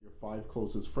5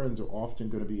 closest friends are often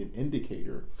going to be an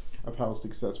indicator of how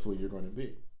successful you're going to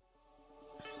be.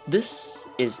 This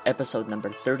is episode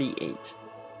number 38,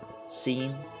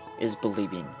 Seeing is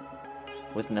Believing,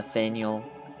 with Nathaniel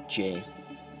J.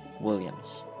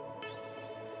 Williams.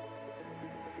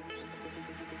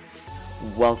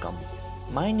 Welcome.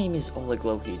 My name is Oleg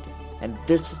Lohid, and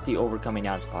this is the Overcoming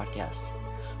Odds podcast,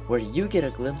 where you get a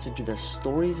glimpse into the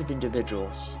stories of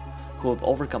individuals who have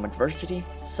overcome adversity,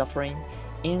 suffering,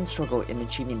 and struggle in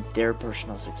achieving their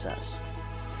personal success.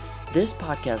 This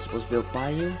podcast was built by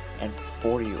you and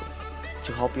for you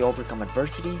to help you overcome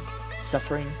adversity,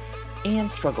 suffering,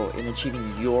 and struggle in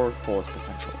achieving your fullest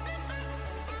potential.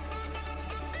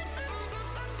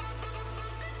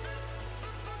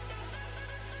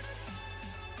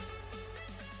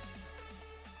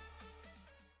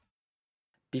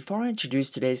 Before I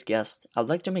introduce today's guest, I'd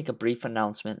like to make a brief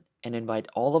announcement and invite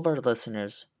all of our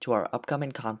listeners to our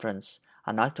upcoming conference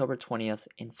on October 20th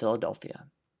in Philadelphia.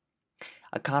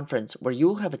 A conference where you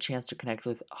will have a chance to connect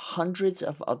with hundreds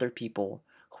of other people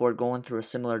who are going through a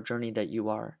similar journey that you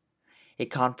are. A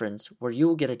conference where you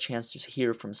will get a chance to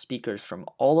hear from speakers from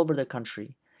all over the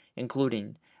country,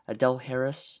 including Adele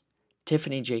Harris,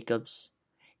 Tiffany Jacobs,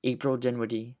 April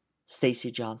Dinwiddie, Stacy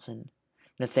Johnson,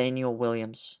 Nathaniel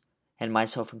Williams, and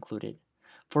myself included.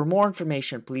 For more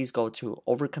information, please go to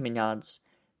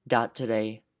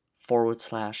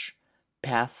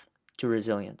overcomingodds.today/path to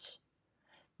resilience.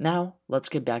 Now, let's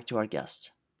get back to our guest.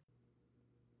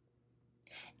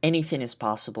 Anything is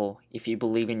possible if you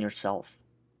believe in yourself.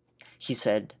 He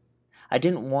said, I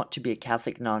didn't want to be a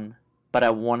Catholic nun, but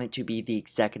I wanted to be the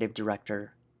executive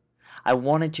director. I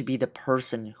wanted to be the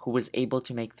person who was able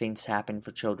to make things happen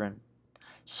for children.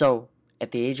 So,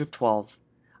 at the age of 12,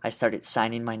 I started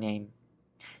signing my name,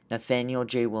 Nathaniel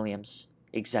J. Williams,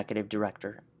 Executive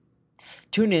Director.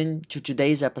 Tune in to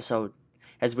today's episode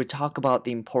as we talk about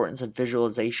the importance of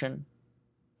visualization,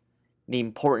 the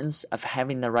importance of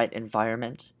having the right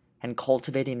environment, and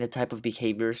cultivating the type of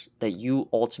behaviors that you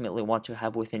ultimately want to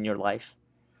have within your life,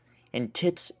 and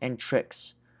tips and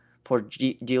tricks for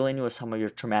dealing with some of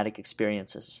your traumatic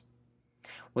experiences.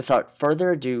 Without further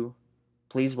ado,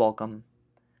 please welcome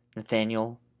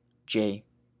Nathaniel J.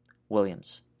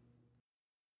 Williams.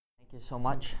 Thank you so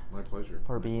much. My pleasure.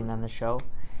 For being on the show.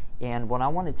 And what I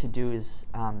wanted to do is,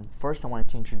 first I wanted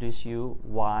to introduce you,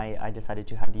 why I decided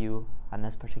to have you on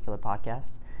this particular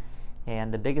podcast.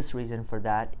 And the biggest reason for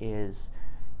that is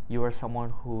you are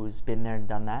someone who's been there and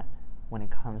done that when it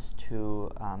comes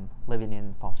to living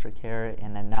in foster care,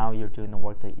 and then now you're doing the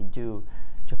work that you do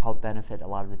to help benefit a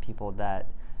lot of the people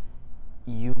that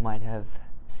you might have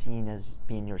seen as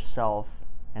being yourself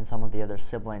and some of the other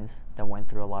siblings that went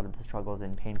through a lot of the struggles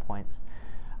and pain points.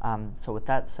 So with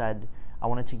that said, I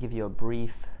wanted to give you a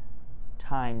brief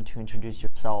time to introduce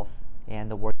yourself and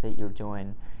the work that you're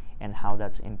doing and how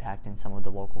that's impacting some of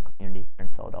the local community here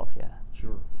in Philadelphia.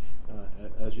 Sure.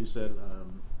 As you said,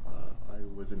 I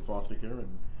was in foster care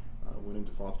and went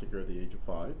into foster care at the age of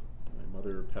 5. My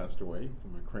mother passed away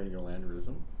from a cranial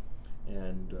aneurysm,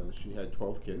 and she had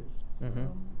 12 kids.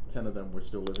 10 of them were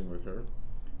still living with her.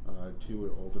 2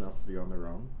 were old enough to be on their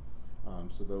own.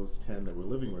 So those 10 that were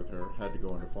living with her had to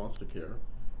go into foster care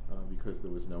because there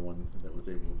was no one that was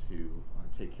able to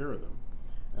take care of them.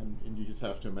 And you just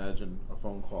have to imagine a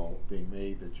phone call being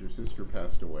made that your sister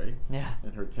passed away,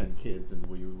 and her 10 kids, and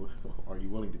are you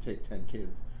willing to take 10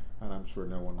 kids? And I'm sure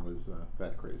no one was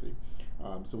that crazy.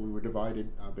 So we were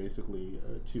divided basically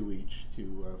 2 each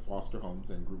to foster homes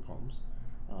and group homes.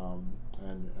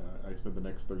 And I spent the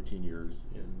next 13 years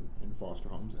in foster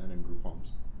homes and in group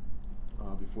homes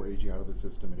before aging out of the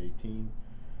system at 18.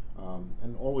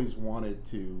 And always wanted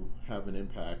to have an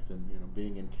impact, and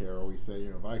being in care, I always say,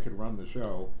 if I could run the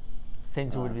show,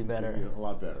 things would be better. It'd be a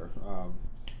lot better.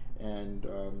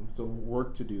 So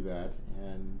worked to do that,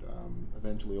 and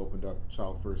eventually opened up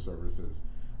Child First Services,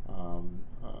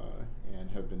 and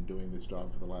have been doing this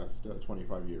job for the last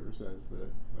 25 years as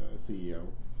the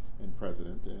CEO and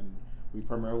president. And we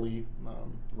primarily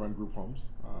run group homes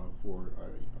for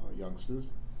youngsters.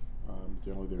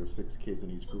 Generally, there are 6 kids in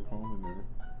each group home, and they're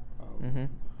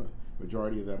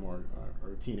majority of them are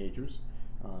teenagers.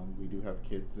 We do have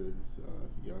kids as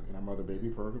young in our Mother Baby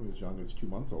program as young as 2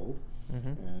 months old,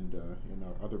 and in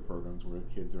our other programs where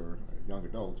kids are young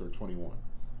adults are 21.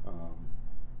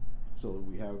 So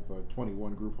we have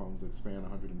 21 group homes that span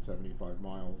 175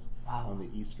 miles on the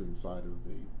eastern side of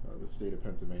the state of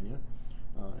Pennsylvania,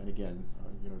 and again,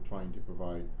 trying to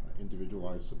provide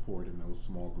individualized support in those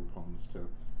small group homes to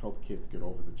help kids get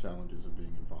over the challenges of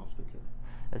being in foster care.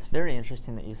 It's very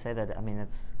interesting that you say that. I mean,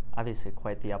 it's obviously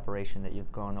quite the operation that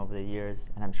you've grown over the years,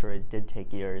 and I'm sure it did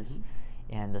take years,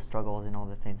 and the struggles and all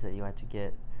the things that you had to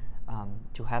get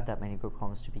to have that many group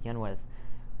homes to begin with.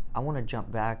 I want to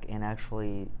jump back and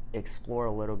actually explore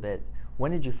a little bit.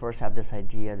 When did you first have this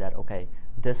idea that, okay,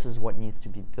 this is what needs to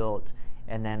be built?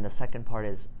 And then the second part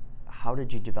is, how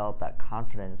did you develop that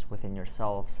confidence within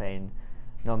yourself, saying,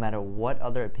 no matter what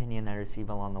other opinion I receive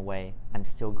along the way, I'm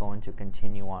still going to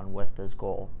continue on with this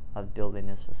goal of building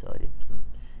this facility? Sure.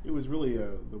 It was really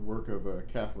the work of a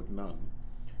Catholic nun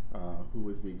who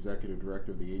was the executive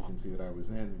director of the agency that I was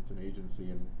in. It's an agency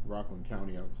in Rockland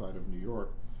County outside of New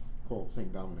York called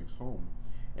St. Dominic's Home.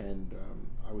 And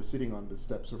I was sitting on the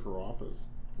steps of her office,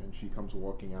 and she comes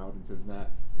walking out and says, Nat,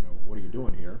 what are you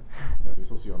doing here? You're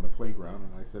supposed to be on the playground.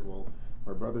 And I said, well,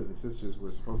 my brothers and sisters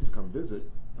were supposed to come visit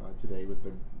today, but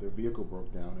their vehicle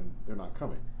broke down and they're not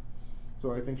coming.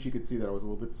 So I think she could see that I was a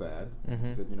little bit sad.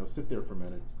 She said, sit there for a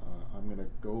minute. I'm going to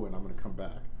go and I'm going to come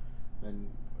back. And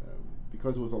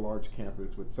because it was a large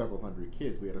campus with several hundred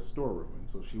kids, we had a storeroom. And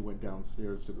so she went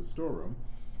downstairs to the storeroom,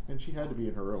 and she had to be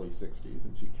in her early 60s,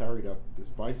 and she carried up this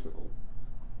bicycle,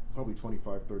 probably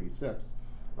 25, 30 steps,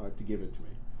 to give it to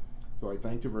me. So I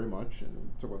thanked her very much, and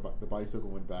then took the bicycle,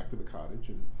 went back to the cottage,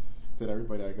 and said,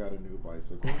 everybody, I got a new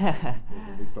bicycle.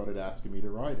 And they started asking me to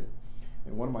ride it.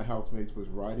 And one of my housemates was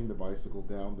riding the bicycle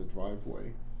down the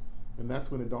driveway, and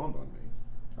that's when it dawned on me.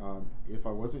 If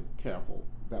I wasn't careful,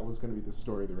 that was going to be the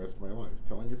story of the rest of my life,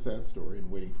 telling a sad story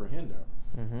and waiting for a handout.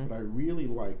 But I really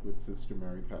liked what Sister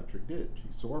Mary Patrick did. She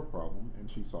saw a problem and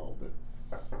she solved it.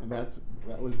 And that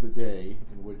was the day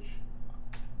in which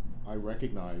I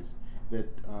recognized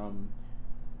that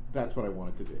that's what I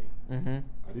wanted to be. I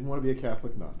didn't want to be a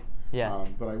Catholic nun,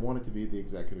 but I wanted to be the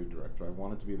executive director. I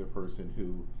wanted to be the person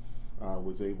who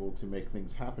was able to make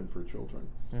things happen for children.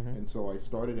 And so I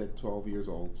started at 12 years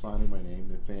old, signing my name,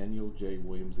 Nathaniel J.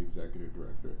 Williams, Executive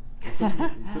Director.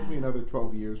 It took me another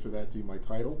 12 years for that to be my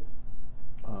title,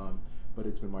 but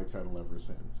it's been my title ever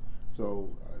since. So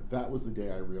that was the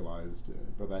day I realized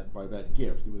by that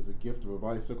gift, it was a gift of a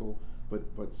bicycle,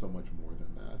 but so much more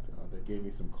than that. That gave me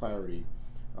some clarity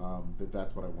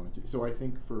that's what I wanted to do. So I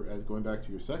think going back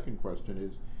to your second question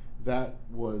is, that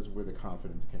was where the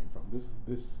confidence came from.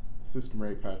 This Sister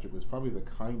Mary Patrick was probably the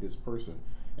kindest person,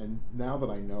 and now that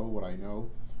I know what I know,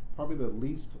 probably the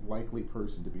least likely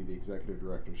person to be the executive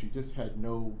director. She just had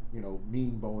no,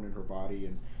 mean bone in her body,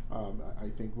 and I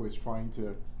think was trying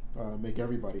to make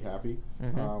everybody happy.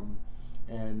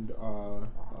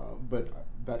 But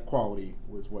that quality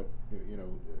was what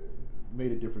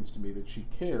made a difference to me, that she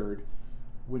cared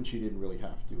when she didn't really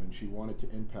have to, and she wanted to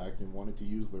impact and wanted to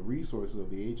use the resources of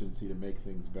the agency to make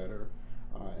things better.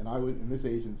 And this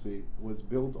agency was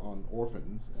built on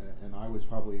orphans, and there was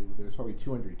probably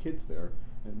 200 kids there,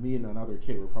 and me and another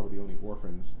kid were probably the only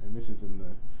orphans. And this is in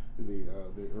the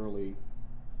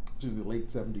late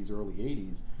 70s, early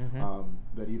 80s.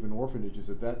 That even orphanages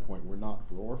at that point were not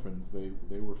for orphans;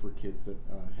 they were for kids that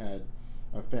had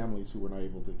families who were not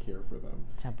able to care for them.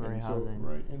 Temporary housing.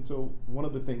 Right. And so one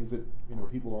of the things that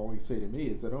people always say to me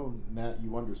is that, oh, Nat,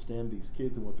 you understand these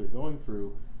kids and what they're going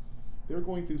through. They're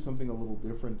going through something a little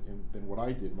different than what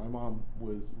I did. My mom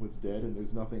was dead, and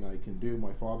there's nothing I can do.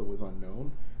 My father was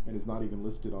unknown and is not even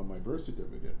listed on my birth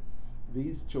certificate.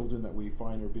 These children that we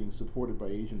find are being supported by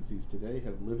agencies today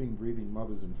have living, breathing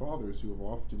mothers and fathers who have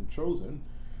often chosen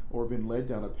or been led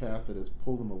down a path that has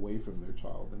pulled them away from their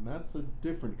child. And that's a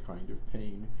different kind of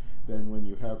pain than when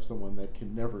you have someone that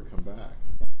can never come back.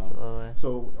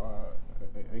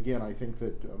 Again, I think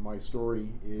that my story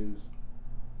is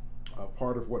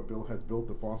part of what has built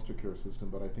the foster care system,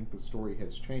 but I think the story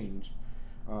has changed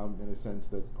in a sense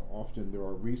that often there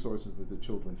are resources that the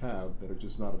children have that are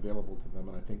just not available to them,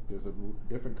 and I think there's a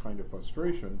different kind of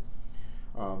frustration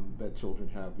that children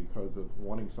have because of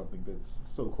wanting something that's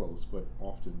so close but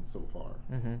often so far.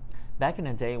 Back in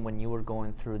the day when you were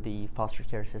going through the foster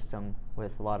care system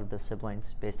with a lot of the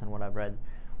siblings, based on what I've read,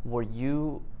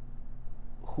 who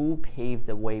paved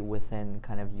the way within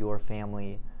kind of your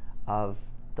family of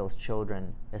those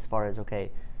children, as far as, okay,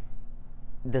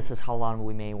 this is how long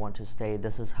we may want to stay,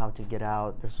 this is how to get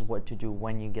out, this is what to do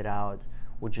when you get out?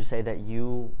 Would you say that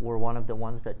you were one of the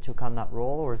ones that took on that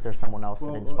role, or is there someone else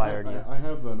that inspired you? I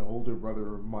have an older brother,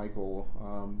 Michael,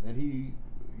 and he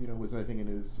was, I think, in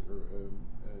his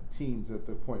teens at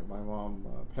the point my mom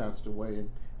passed away, and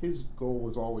his goal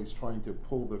was always trying to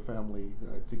pull the family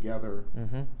together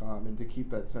and to keep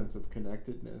that sense of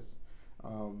connectedness.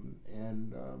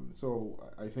 So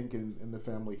I think in the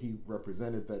family he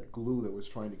represented that glue that was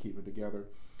trying to keep it together.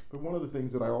 But one of the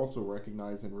things that I also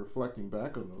recognize in reflecting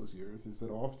back on those years is that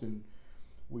often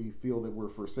we feel that we're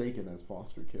forsaken as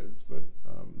foster kids. But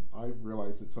I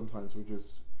realize that sometimes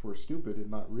we're stupid in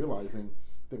not realizing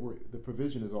that the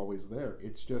provision is always there.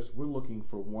 It's just we're looking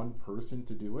for one person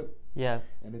to do it. Yeah.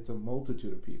 And it's a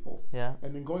multitude of people. Yeah.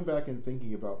 And then going back and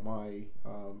thinking about my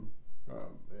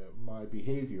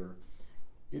behavior,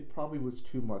 it probably was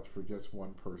too much for just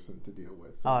one person to deal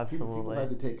with. So absolutely. People had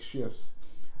to take shifts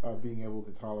being able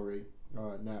to tolerate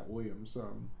Nat Williams.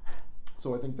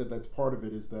 So I think that's part of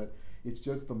it, is that it's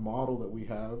just the model that we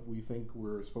have. We think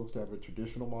we're supposed to have a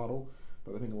traditional model,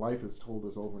 but I think life has told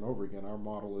us over and over again our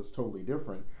model is totally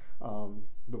different.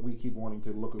 But we keep wanting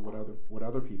to look at what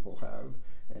other people have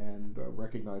and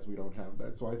recognize we don't have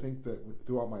that. So I think that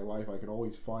throughout my life I could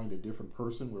always find a different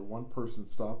person where one person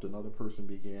stopped, another person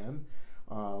began.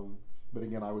 But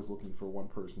again, I was looking for one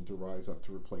person to rise up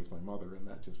to replace my mother, and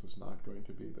that just was not going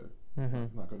to be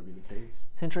the case.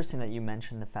 It's interesting that you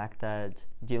mentioned the fact that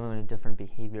dealing with different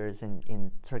behaviors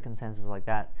in circumstances like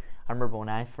that. I remember when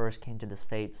I first came to the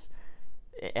States,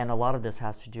 and a lot of this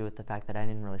has to do with the fact that I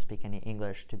didn't really speak any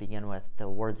English to begin with. The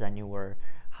words I knew were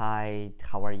hi,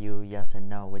 how are you, yes and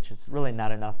no, which is really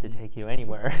not enough to take you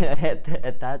anywhere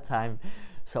at that time.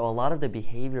 So a lot of the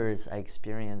behaviors I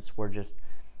experienced were just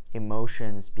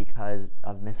emotions because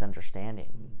of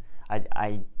misunderstanding.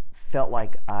 I felt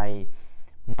like I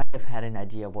might have had an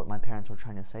idea of what my parents were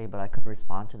trying to say, but I couldn't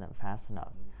respond to them fast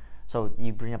enough. So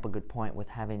you bring up a good point with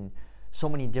having so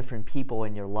many different people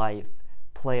in your life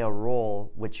play a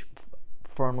role, which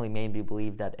firmly made me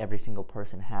believe that every single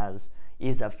person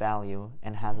is of value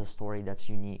and has a story that's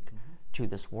unique to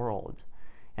this world.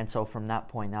 And so from that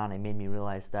point on, it made me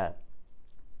realize that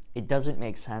it doesn't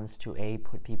make sense to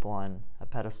put people on a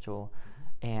pedestal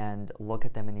and look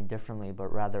at them any differently,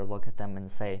 but rather look at them and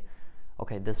say,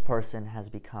 okay, this person has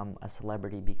become a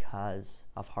celebrity because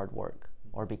of hard work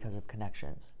or because of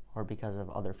connections or because of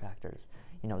other factors.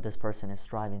 This person is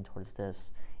striving towards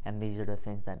this, and these are the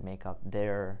things that make up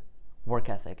their work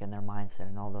ethic and their mindset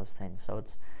and all those things. So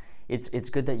it's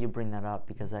good that you bring that up,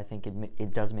 because I think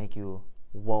it does make you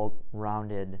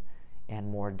well-rounded and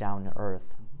more down to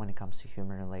earth when it comes to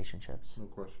human relationships. No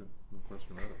question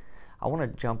about it. I want to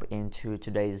jump into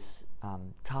today's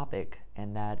topic,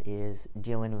 and that is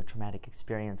dealing with traumatic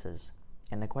experiences.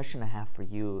 And the question I have for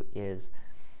you is,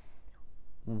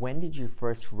 when did you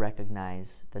first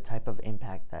recognize the type of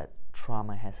impact that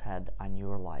trauma has had on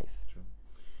your life? Sure.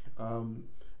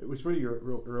 It was pretty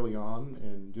real early on,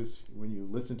 and just when you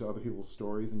listen to other people's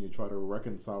stories and you try to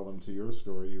reconcile them to your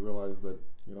story, you realize that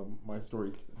my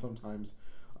story sometimes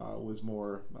was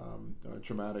more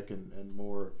traumatic and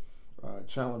more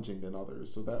challenging than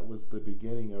others. So that was the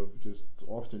beginning of just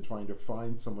often trying to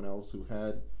find someone else who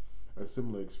had a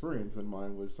similar experience, and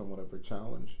mine was somewhat of a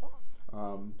challenge.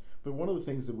 But one of the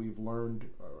things that we've learned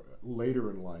later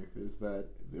in life is that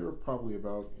there are probably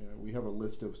about, we have a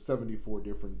list of 74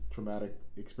 different traumatic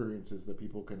experiences that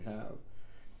people can have.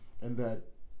 And that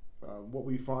what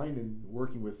we find in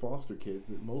working with foster kids,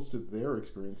 that most of their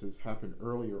experiences happen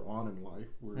earlier on in life,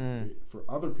 where for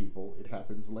other people it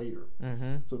happens later.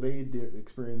 So they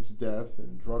experience death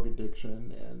and drug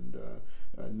addiction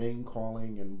and name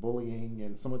calling and bullying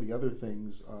and some of the other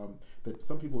things that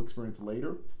some people experience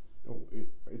later.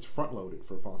 It's front loaded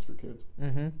for foster kids.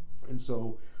 And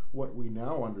so what we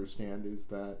now understand is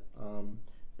that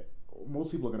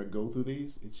most people are going to go through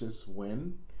these. It's just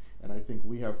when. And I think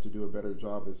we have to do a better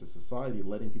job as a society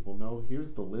letting people know,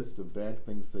 here's the list of bad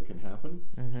things that can happen.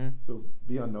 So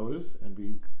be on notice and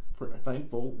be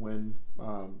thankful when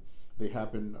they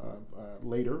happen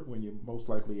later, when you're most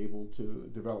likely able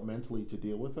to develop mentally to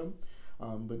deal with them.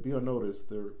 But be on notice,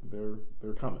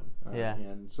 they're coming.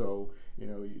 And so,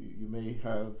 you may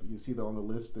have, you see that on the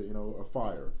list that, a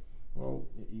fire. Well,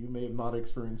 you may have not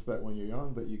experienced that when you're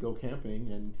young, but you go camping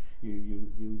and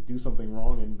you do something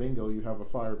wrong, and bingo, you have a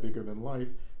fire bigger than life.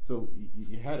 So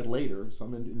you had it later.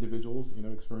 Some individuals,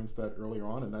 experienced that earlier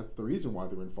on, and that's the reason why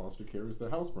they're in foster care, is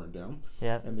their house burned down.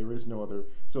 And there is no other.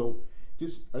 So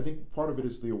I think part of it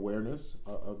is the awareness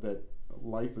of that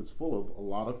life is full of a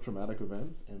lot of traumatic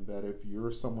events, and that if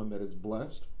you're someone that is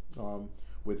blessed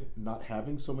with not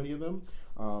having so many of them,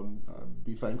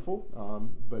 be thankful,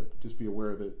 but just be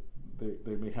aware that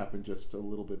they may happen just a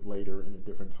little bit later in a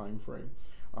different time frame.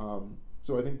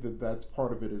 So I think that's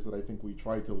part of it, is that I think we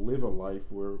try to live a life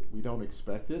where we don't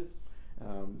expect it.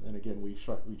 And again, we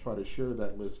try to share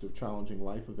that list of challenging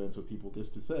life events with people,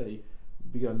 just to say,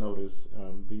 be on notice,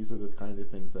 these are the kind of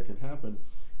things that can happen.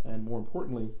 And more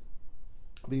importantly,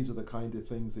 these are the kind of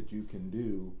things that you can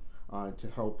do to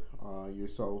help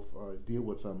yourself deal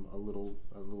with them a little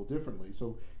differently.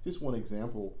 So just one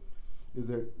example is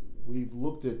that we've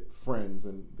looked at friends,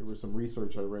 and there was some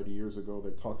research I read years ago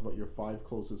that talked about your 5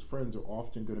 closest friends are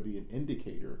often going to be an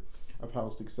indicator of how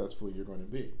successful you're going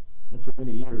to be. And for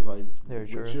many years, I would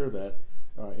share that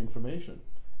information.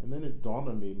 And then it dawned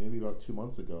on me, maybe about 2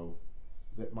 months ago,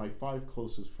 that my 5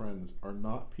 closest friends are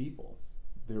not people;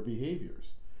 they're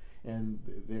behaviors, and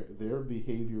their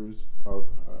behaviors of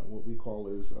what we call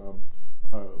is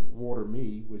water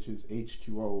me, which is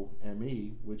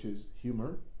H2OME, which is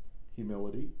humor,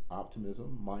 humility,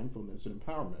 optimism, mindfulness, and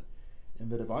empowerment. And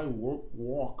that if I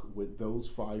walk with those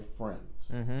 5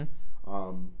 friends,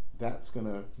 that's going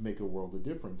to make a world of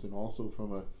difference. And also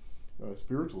from a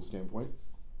spiritual standpoint,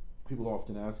 people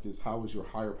often ask is, how is your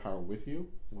higher power with you?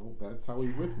 Well, that's how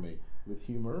he's with me, with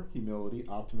humor, humility,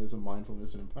 optimism,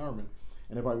 mindfulness, and empowerment.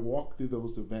 And if I walk through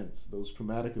those events, those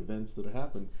traumatic events that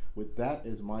happen, with that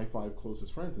as my 5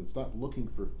 closest friends, and stop looking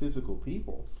for physical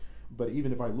people. But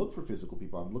even if I look for physical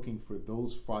people, I'm looking for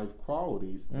those 5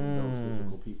 qualities in those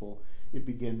physical people, it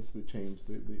begins to change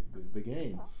the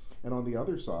game. And on the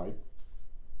other side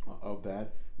of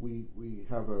that, we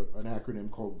have an acronym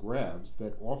called GRABS,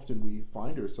 that often we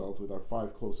find ourselves with our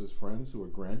 5 closest friends who are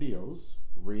grandiose,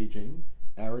 raging,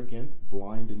 arrogant,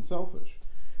 blind, and selfish.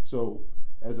 So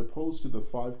as opposed to the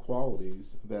 5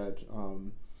 qualities that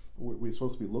we're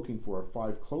supposed to be looking for, our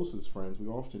 5 closest friends, we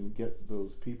often get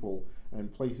those people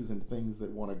and places and things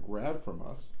that want to grab from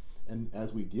us. And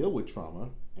as we deal with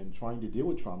trauma, and trying to deal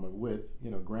with trauma with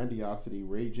grandiosity,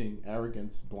 raging,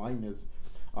 arrogance, blindness,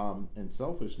 and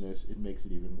selfishness, it makes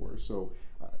it even worse. So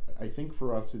I think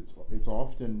for us, it's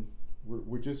often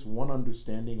we're just one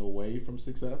understanding away from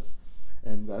success,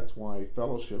 and that's why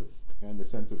fellowship and the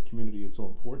sense of community is so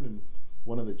important. And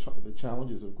one of the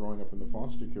challenges of growing up in the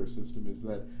foster care system is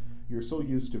that you're so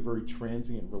used to very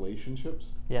transient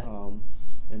relationships,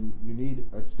 and you need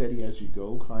a steady as you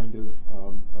go kind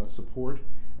of support.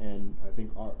 And I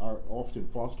think our often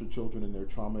foster children and their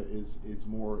trauma is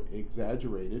more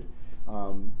exaggerated,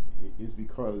 is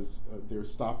because they're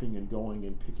stopping and going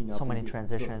and picking up so many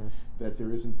transitions, so that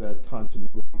there isn't that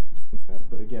continuity between that.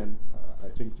 But again, I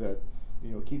think that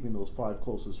keeping those 5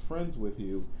 closest friends with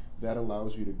you, that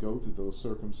allows you to go through those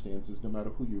circumstances no matter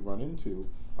who you run into,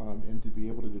 and to be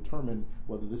able to determine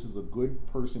whether this is a good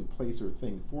person, place, or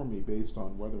thing for me based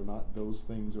on whether or not those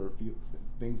things are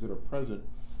things that are present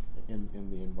in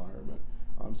the environment.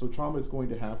 So trauma is going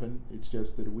to happen. It's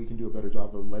just that we can do a better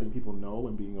job of letting people know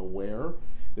and being aware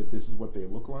that this is what they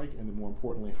look like, and then more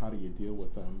importantly, how do you deal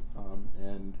with them,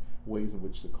 and ways in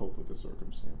which to cope with the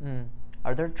circumstance.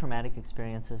 Are there traumatic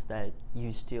experiences that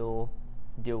you still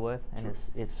deal with, and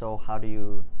if so, how do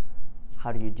you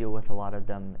deal with a lot of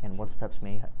them, and what steps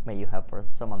may you have for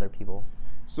some other people?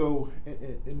 So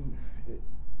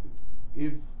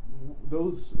if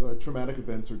those traumatic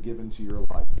events are given to your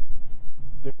life,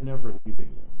 they're never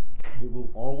leaving you. It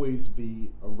will always be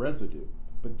a residue,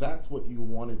 but that's what you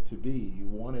want it to be. You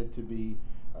want it to be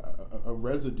a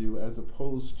residue as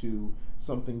opposed to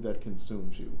something that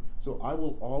consumes you. So I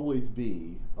will always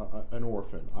be an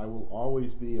orphan. I will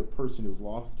always be a person who's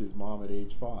lost his mom at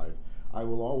age 5. I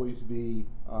will always be,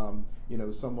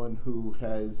 someone who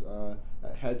has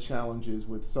had challenges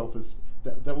with self-esteem.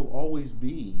 That will always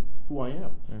be who I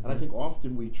am. And I think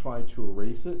often we try to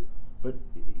erase it, but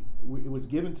it was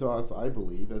given to us, I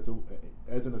believe,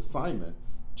 as an assignment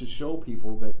to show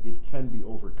people that it can be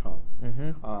overcome.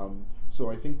 So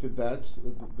I think that's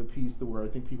the piece where I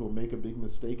think people make a big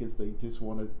mistake is they just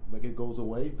want to, like, it goes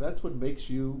away. That's what makes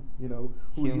you, who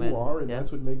Human, you are, and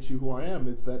that's what makes you who I am.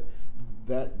 It's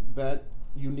that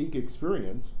unique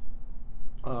experience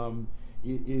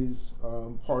is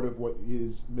part of what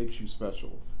makes you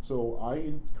special. So I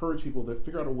encourage people to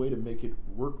figure out a way to make it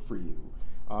work for you,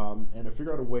 and to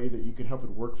figure out a way that you can help it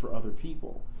work for other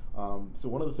people. So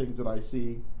one of the things that I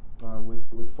see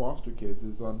with foster kids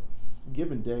is on a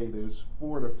given day there's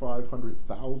 400,000 to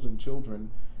 500,000 children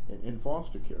in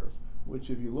foster care, which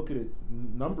if you look at it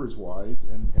numbers wise,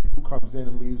 and who comes in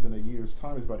and leaves in a year's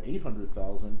time is about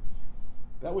 800,000.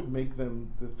 That would make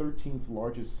them the 13th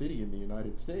largest city in the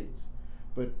United States.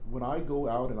 But when I go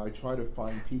out and I try to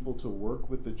find people to work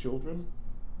with the children,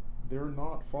 they're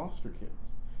not foster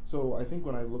kids. So I think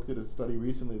when I looked at a study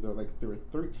recently, there are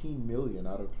 13 million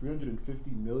out of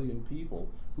 350 million people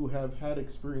who have had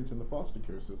experience in the foster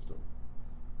care system.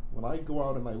 When I go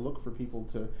out and I look for people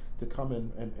to come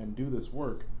in and do this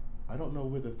work, I don't know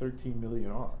where the 13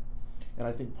 million are. And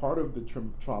I think part of the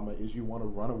trauma is you want to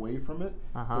run away from it.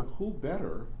 But who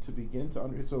better to begin to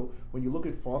understand? So when you look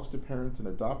at foster parents and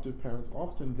adoptive parents,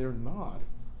 often they're not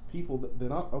people, they're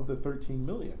not of the 13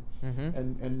 million.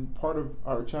 And part of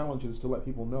our challenge is to let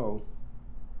people know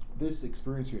this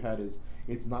experience you had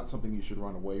it's not something you should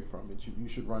run away from. You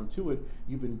should run to it.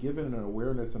 You've been given an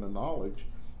awareness and a knowledge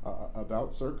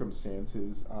about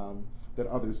circumstances that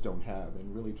others don't have,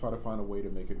 and really try to find a way to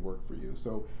make it work for you.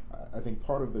 So I think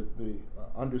part of the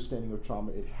understanding of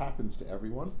trauma, it happens to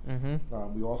everyone.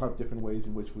 We all have different ways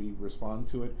in which we respond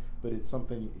to it, but it's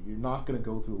something you're not going to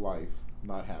go through life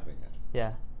not having it.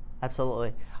 Yeah,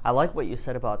 absolutely. I like what you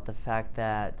said about the fact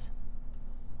that,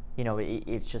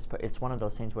 it's one of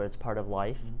those things where it's part of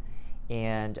life,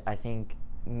 and I think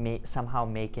somehow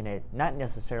making it not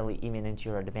necessarily even into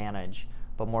your advantage,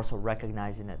 but more so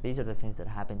recognizing that these are the things that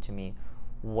happen to me.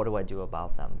 What do I do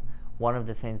about them? One of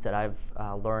the things that I've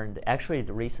learned, actually,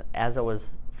 as I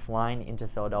was flying into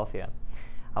Philadelphia,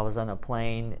 I was on a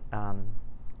plane.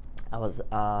 I was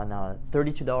on a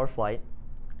 $32 flight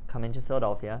coming to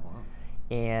Philadelphia, Wow.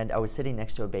 and I was sitting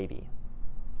next to a baby,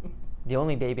 the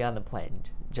only baby on the plane,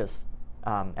 just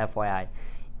FYI.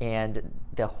 And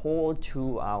the whole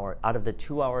 2 hour, out of the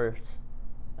 2 hours,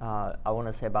 I want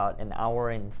to say about an hour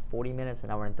and 40 minutes,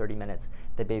 an hour and 30 minutes,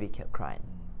 the baby kept crying.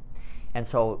 And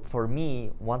so for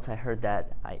me, once I heard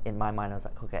that, in my mind, I was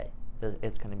like, okay,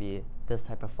 it's going to be this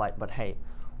type of flight, but hey,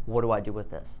 what do I do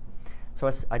with this? So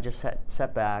I just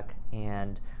sat back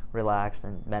and relaxed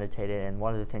and meditated, and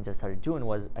one of the things I started doing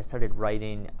was I started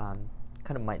writing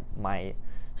kind of my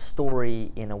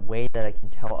story in a way that I can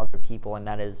tell other people, and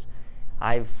that is,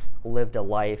 I've lived a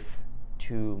life,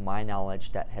 to my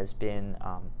knowledge, that has been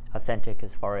authentic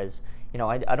as far as,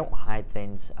 I don't hide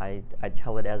things. I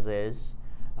tell it as is,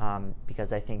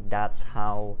 because I think that's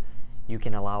how you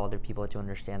can allow other people to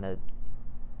understand that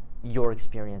your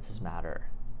experiences matter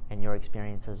and your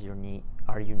experiences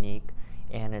are unique.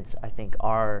 And it's, I think,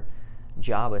 our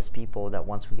job as people that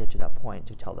once we get to that point,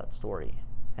 to tell that story,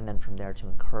 and then from there to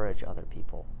encourage other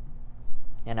people.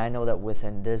 And I know that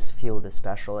within this field,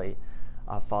 especially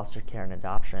foster care and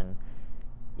adoption,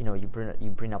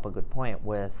 you bring up a good point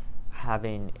with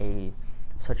having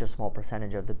such a small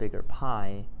percentage of the bigger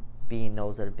pie being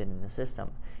those that have been in the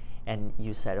system. And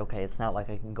you said, okay, it's not like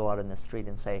I can go out in the street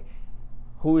and say,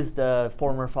 who is the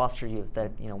former foster youth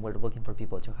that we're looking for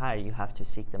people to hire? You have to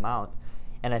seek them out.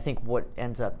 And I think what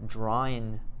ends up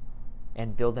drawing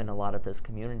and building a lot of this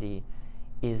community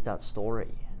is that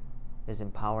story, is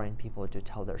empowering people to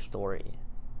tell their story.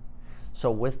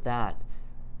 So with that,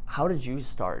 how did you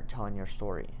start telling your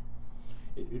story?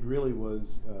 It really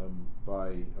was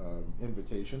by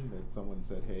invitation, that someone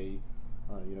said, hey,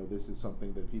 this is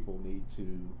something that people need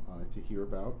to hear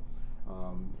about.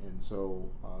 And so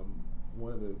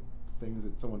one of the things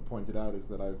that someone pointed out is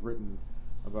that I've written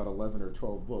about 11 or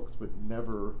 12 books, but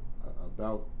never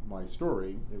about my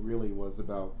story. It really was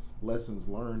about lessons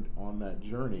learned on that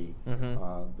journey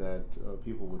that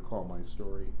people would call my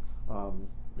story.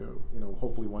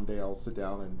 Hopefully one day I'll sit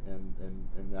down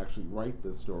and actually write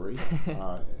this story.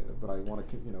 But I want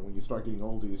to, when you start getting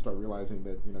older, you start realizing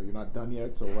that, you're not done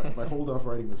yet. So if I hold off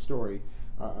writing the story,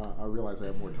 I realize I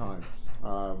have more time.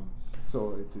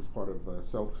 So it is part of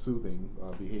self-soothing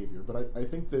behavior. But I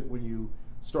think that when you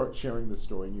start sharing the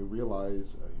story and you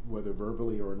realize, whether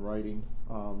verbally or in writing,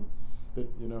 that,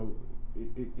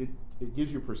 it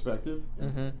gives you perspective.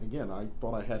 And again, I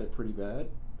thought I had it pretty bad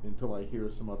until I hear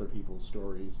some other people's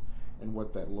stories and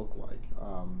what that looked like.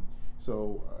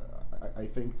 So I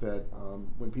think that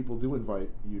when people do invite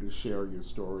you to share your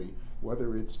story,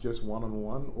 whether it's just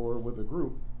one-on-one or with a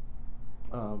group,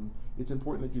 it's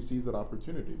important that you seize that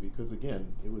opportunity, because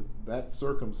again, that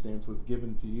circumstance was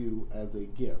given to you as a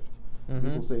gift.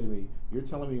 People say to me, "You're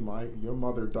telling me your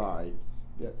mother died."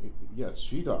 Yeah, yes,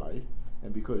 she died,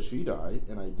 and because she died,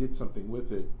 and I did something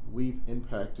with it, we've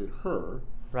impacted her.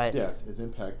 Right. Death has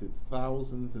impacted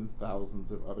thousands and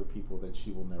thousands of other people that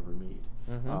she will never meet.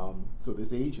 So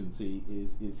this agency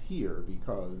is here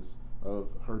because of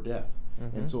her death.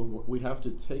 And so we have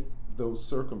to take those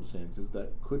circumstances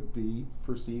that could be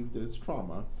perceived as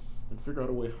trauma and figure out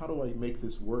a way, how do I make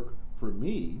this work for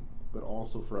me, but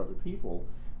also for other people,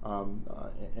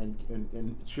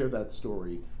 and share that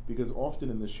story, because often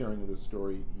in the sharing of the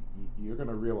story, you're going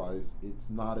to realize it's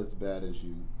not as bad as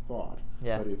you thought.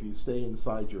 Yeah. But if you stay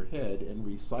inside your head and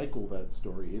recycle that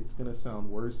story, it's going to sound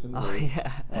worse and worse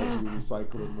as you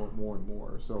recycle it more and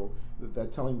more. So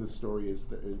that telling the story is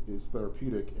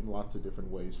therapeutic in lots of different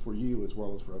ways, for you as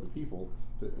well as for other people,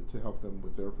 to help them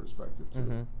with their perspective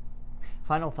too.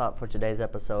 Final thought for today's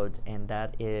episode, and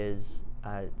that is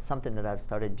something that I've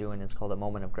started doing. It's called a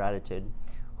moment of gratitude.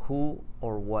 Who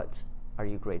or what are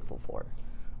you grateful for?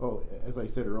 Well, as I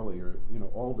said earlier,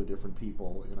 all the different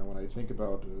people. When I think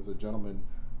about, there's a gentleman,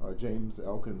 James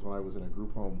Elkins, when I was in a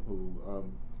group home, who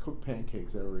cooked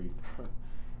pancakes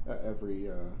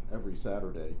every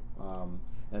Saturday.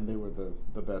 And they were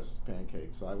the best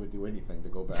pancakes. So I would do anything to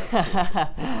go back to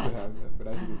have them. But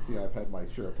as you can see, I've had my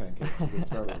share of pancakes to get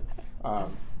started.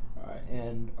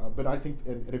 But I think,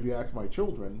 and if you ask my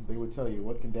children, they would tell you,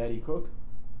 what can Daddy cook?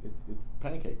 It's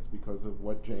pancakes, because of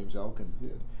what James Elkins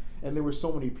did. And there were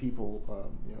so many people,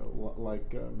 like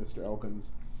Mr.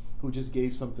 Elkins, who just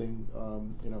gave something,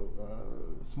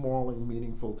 small and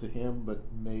meaningful to him, but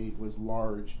was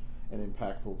large and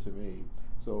impactful to me.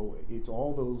 So it's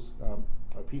all those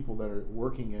people that are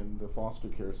working in the foster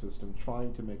care system,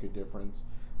 trying to make a difference.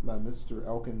 Mr.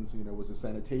 Elkins, was a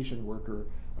sanitation worker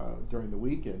during the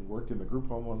week and worked in the group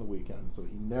home on the weekend, so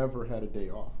he never had a day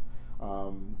off.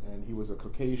 And he was a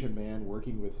Caucasian man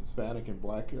working with Hispanic and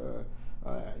Black,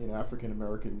 African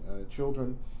American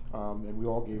children, and we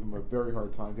all gave him a very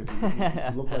hard time because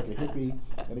he looked like a hippie,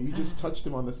 and if you just touched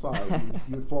him on the side,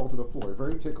 he would fall to the floor.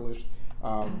 Very ticklish,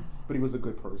 but he was a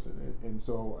good person. And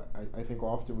so I think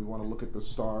often we want to look at the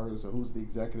stars, who's the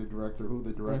executive director, who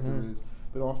the director is,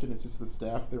 but often it's just the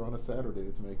staff there on a Saturday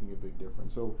that's making a big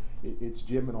difference. So it's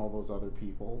Jim and all those other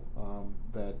people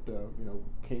that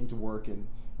came to work and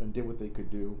did what they could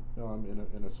do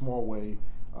in a small way,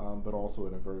 but also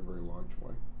in a very, very large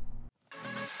way.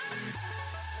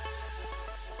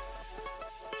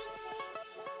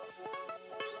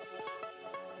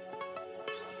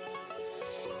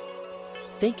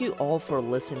 Thank you all for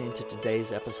listening to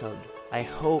today's episode. I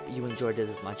hope you enjoyed it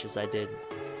as much as I did.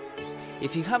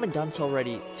 If you haven't done so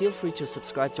already, feel free to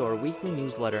subscribe to our weekly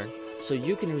newsletter so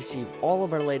you can receive all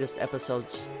of our latest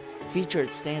episodes,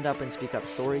 featured stand-up and speak-up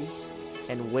stories,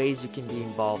 and ways you can be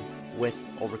involved with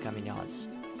overcoming odds.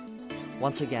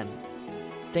 Once again,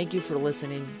 thank you for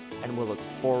listening, and we'll look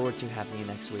forward to having you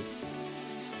next week.